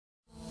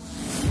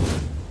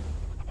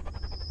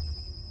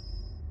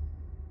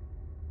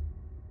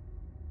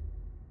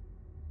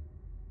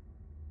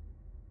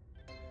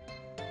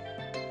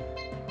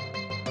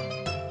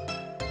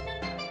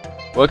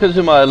Welcome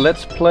to my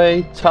Let's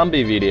Play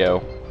Tombi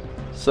video.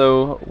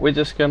 So we're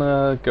just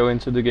gonna go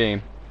into the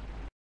game.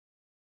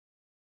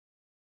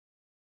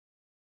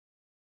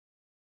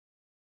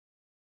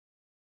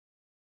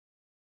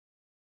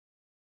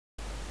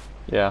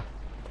 Yeah.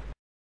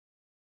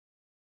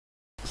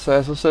 So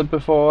as I said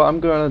before, I'm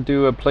gonna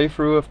do a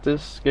playthrough of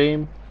this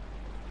game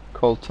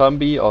called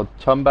Tombi or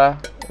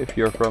Tomba if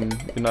you're from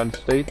United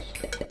States.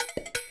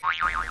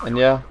 And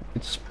yeah,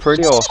 it's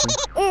pretty awesome.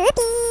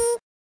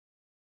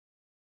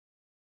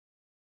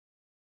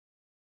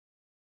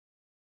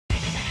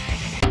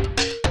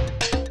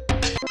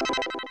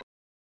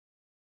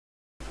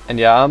 And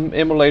yeah, I'm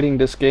emulating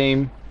this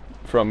game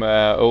from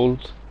an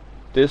old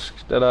disc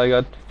that I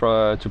got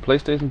to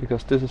PlayStation,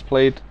 because this is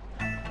played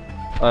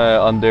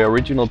on the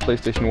original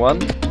PlayStation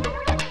 1.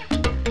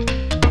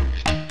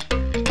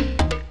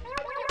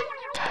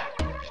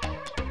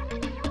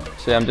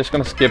 So yeah, I'm just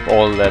gonna skip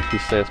all that he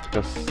says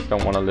because I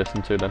don't want to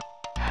listen to them.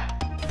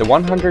 The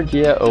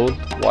 100-year-old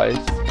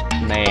wise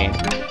man.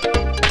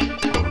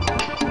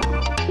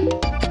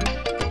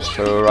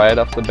 So right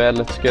off the bat,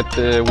 let's get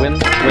the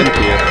wind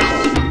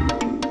here.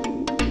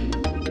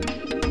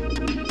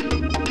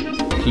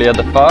 Clear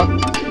the fog.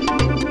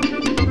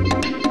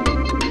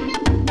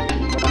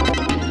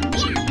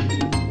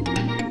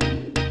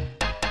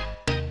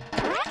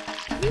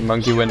 The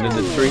monkey went in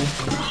the tree,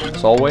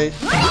 as always.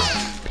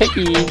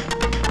 Picky!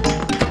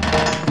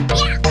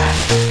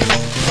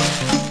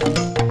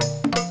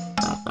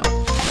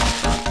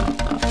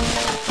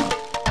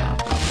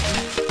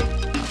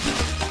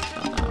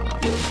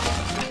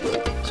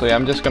 So yeah,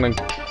 I'm just gonna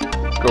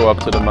go up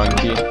to the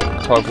monkey,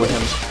 talk with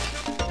him.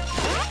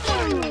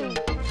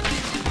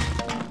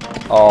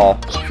 Oh,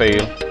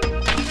 fail.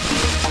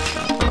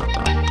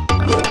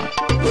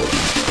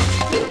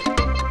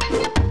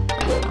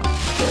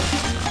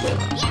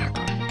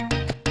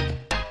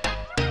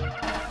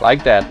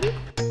 Like that.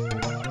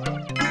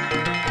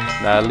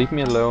 Nah, leave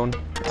me alone.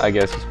 I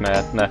guess he's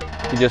mad. Nah,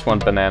 he just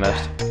wants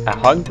bananas. A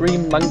hungry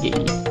monkey.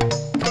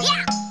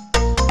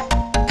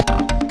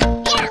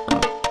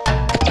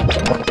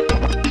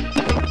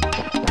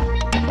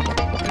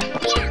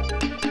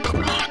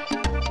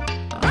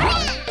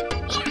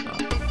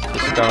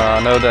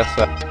 I know there's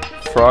a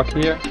frog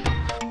here.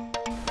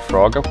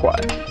 Frog of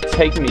what?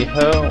 Take me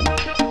home.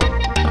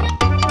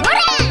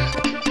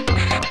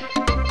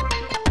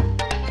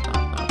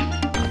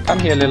 Come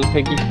here, little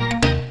piggy.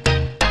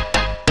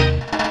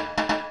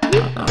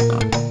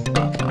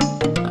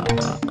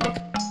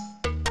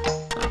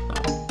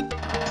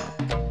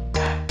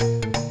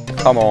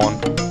 Come on.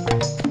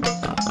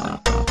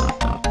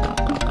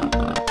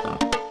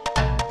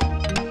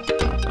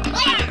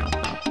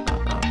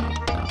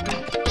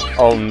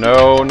 Oh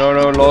no,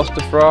 lost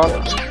the frog.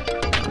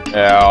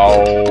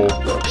 Ow.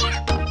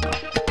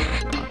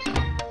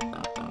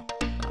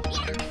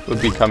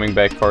 We'll be coming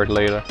back for it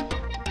later.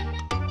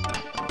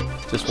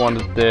 Just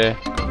wanted the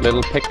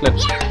little piglet.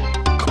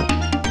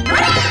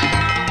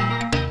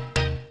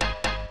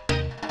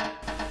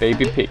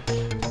 Baby pig.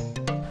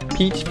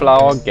 Peach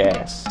flower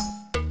gas.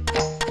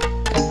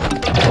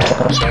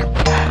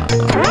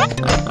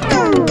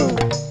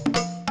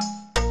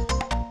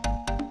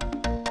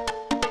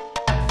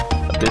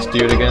 This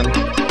dude again.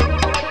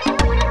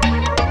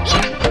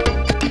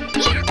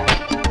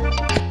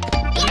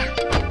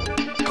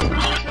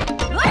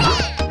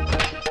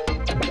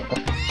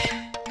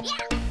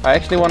 I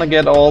actually want to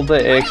get all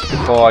the eggs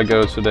before I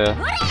go to the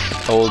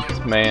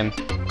old man.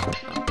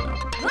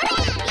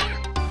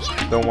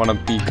 Don't want to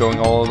be going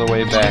all the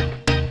way back.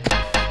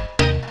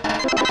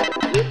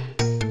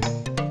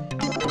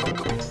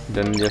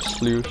 Then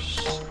just use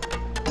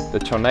the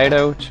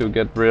tornado to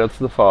get rid of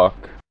the fog.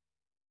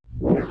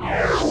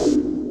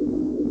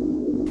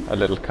 A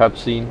little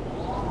cutscene.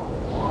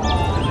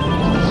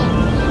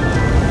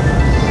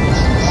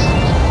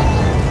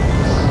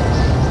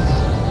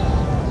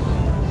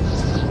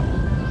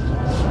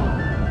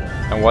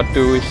 And what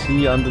do we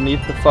see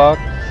underneath the fog?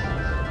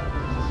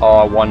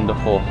 Our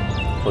wonderful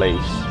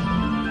place.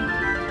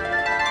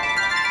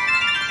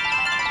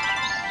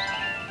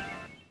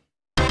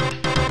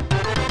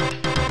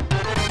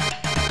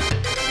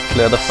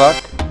 Clear the fog.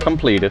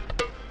 Completed.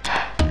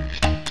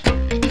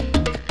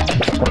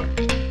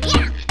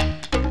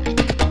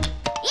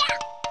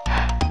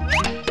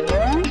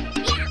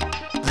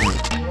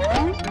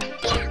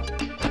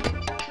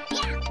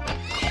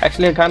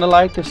 Actually, I kind of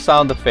like the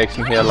sound effects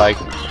in here, like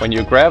when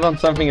you grab on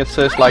something it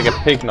says like a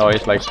pig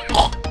noise, like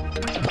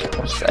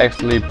it's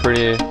actually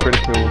pretty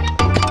cool.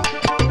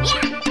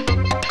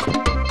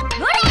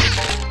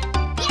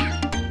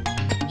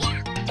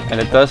 And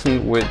it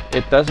doesn't with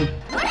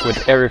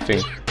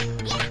everything.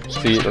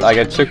 See, like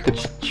I took the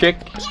chick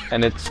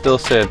and it still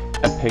said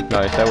a pig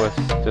noise. That was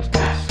just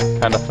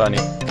kind of funny.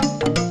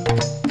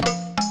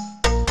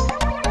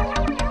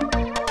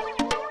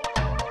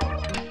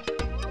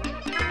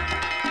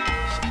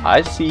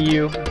 I see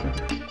you.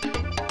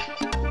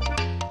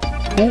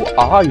 Who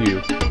are you?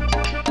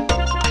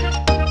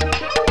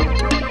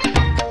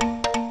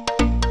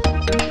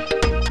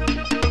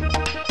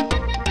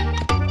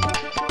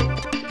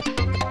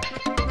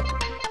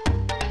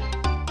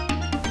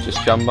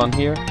 Just jump on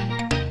here.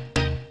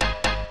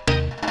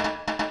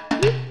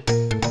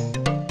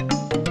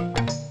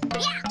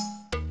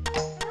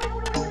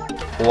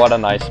 What a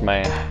nice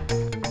man.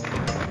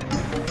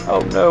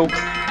 Oh no.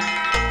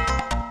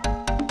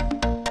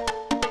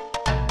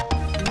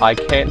 I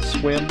can't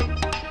swim.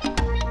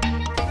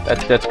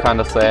 That's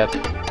kinda sad.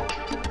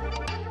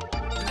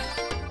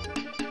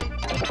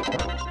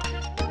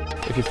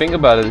 If you think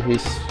about it,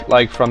 he's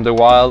like from the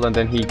wild and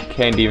then he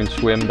can't even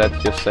swim.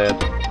 That's just sad.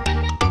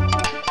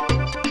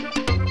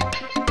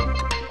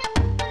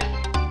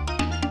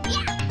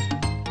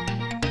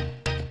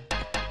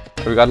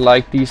 We got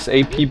like these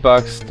AP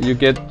bucks. You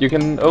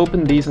can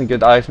open these and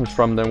get items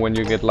from them when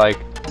you get like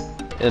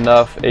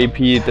enough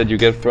AP that you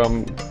get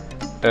from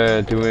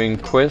doing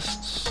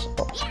quests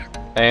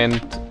and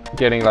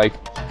getting like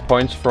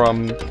points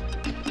from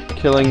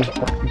killing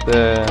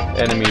the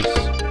enemies.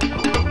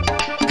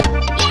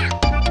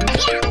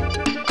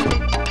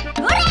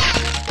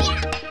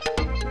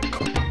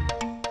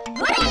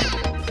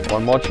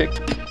 One more chick.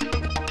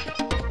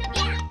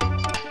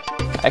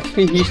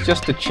 Actually, he's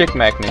just a chick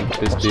magnet,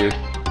 this dude.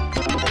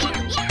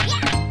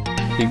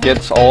 He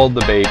gets all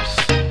the babes.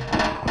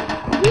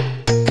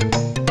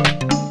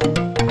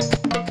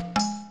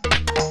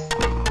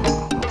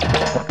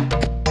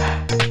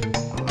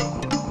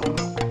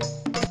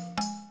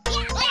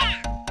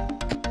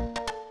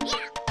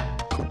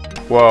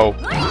 Whoa,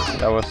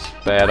 that was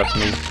bad of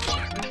me.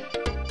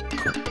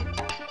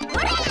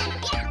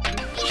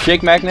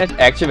 Chick magnet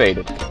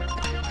activated.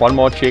 One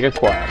more chick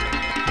acquired.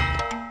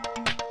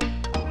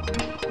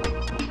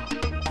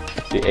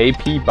 The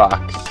AP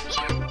box.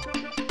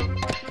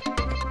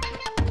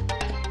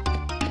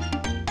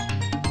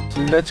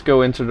 So let's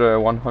go into the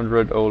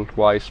 100 old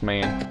wise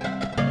man.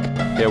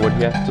 Hear what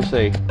he has to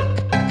say.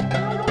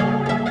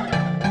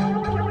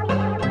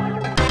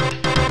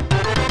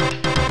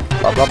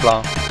 Blah blah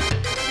blah.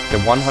 The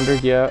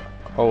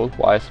 100-year-old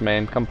wise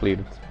man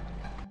completed.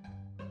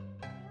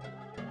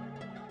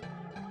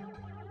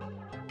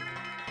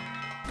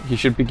 He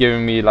should be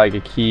giving me like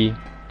a key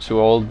to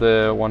all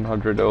the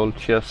 100 old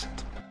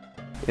chests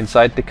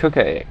inside the cooker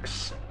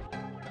eggs.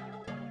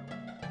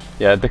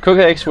 Yeah, the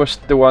cooker eggs was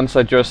the ones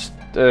I just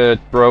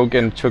broke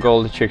and took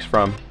all the chicks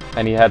from,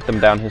 and he had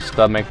them down his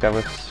stomach. That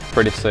was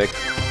pretty sick.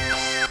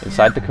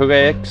 Inside the cooker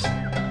eggs,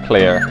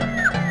 clear.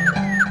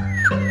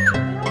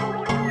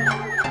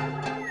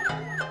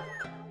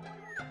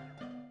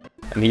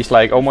 And he's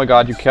like, oh my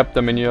god, you kept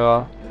them in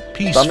your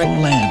peaceful stomach?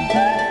 Land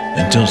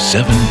until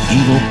 7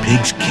 evil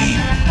pigs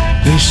came.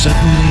 They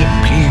suddenly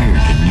appeared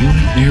and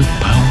used their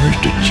powers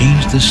to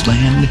change this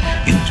land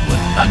into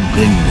an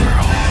ugly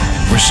world.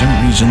 For some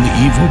reason, the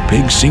evil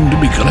pigs seemed to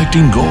be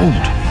collecting gold.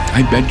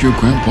 I bet your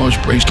grandpa's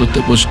bracelet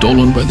that was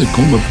stolen by the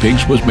comb of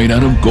pigs was made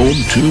out of gold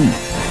too.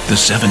 The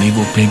 7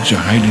 evil pigs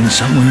are hiding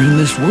somewhere in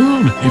this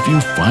world. If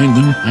you find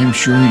them, I'm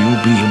sure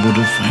you'll be able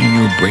to find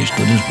your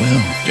bracelet as well.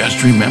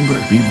 Just remember,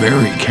 be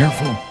very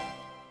careful.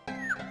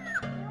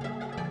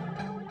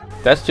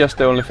 That's just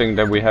the only thing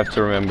that we have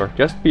to remember.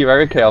 Just be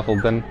very careful,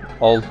 then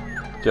all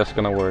just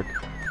gonna work.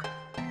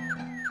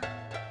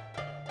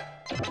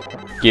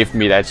 Give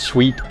me that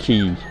sweet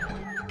key.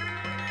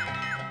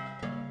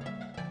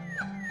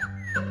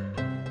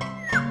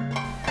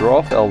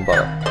 Dwarf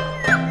Elder.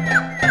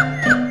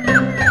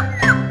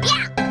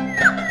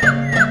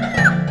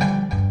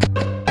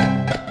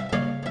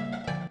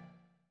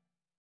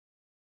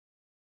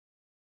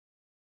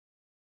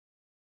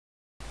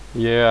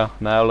 Yeah,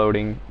 now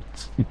loading.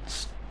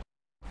 It's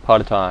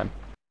party time.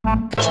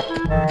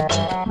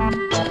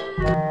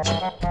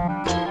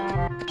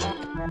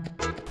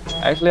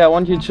 Actually, I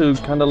want you to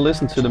kind of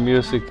listen to the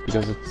music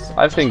because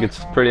I think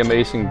it's pretty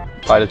amazing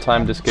by the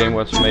time this game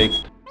was made.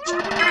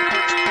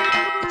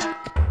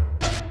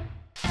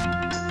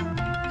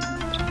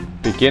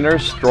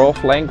 Beginner's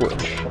dwarf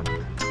language.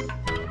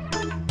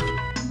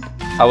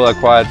 I will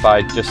acquire it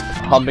by just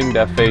humping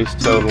their face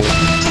totally.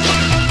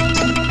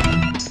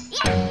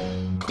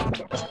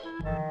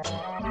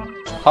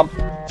 Hump.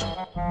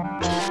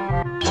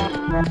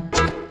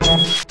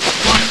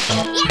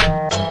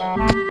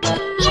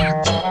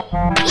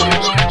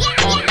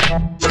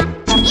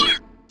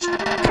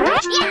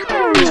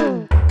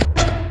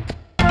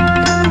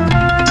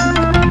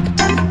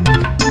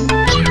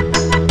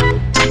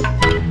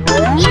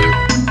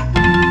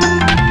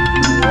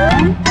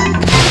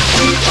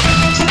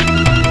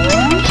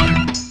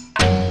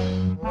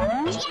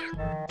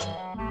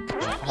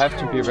 I have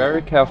to be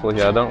very careful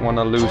here, I don't want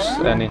to lose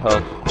any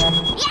health.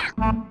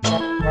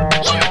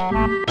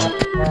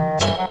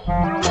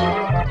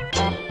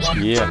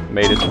 Yeah,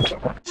 made it.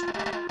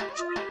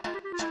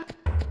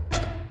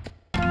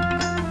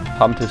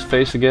 Pumped his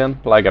face again,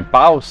 like a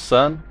boss,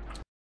 son.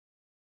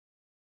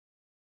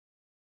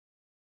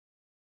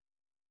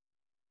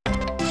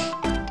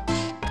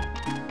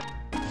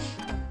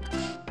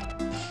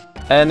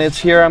 And it's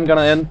here I'm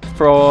gonna end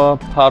for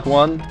part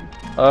 1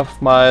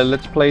 of my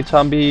Let's Play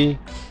Tombi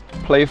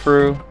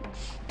playthrough.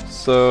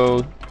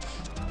 So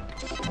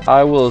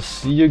I will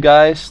see you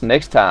guys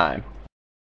next time.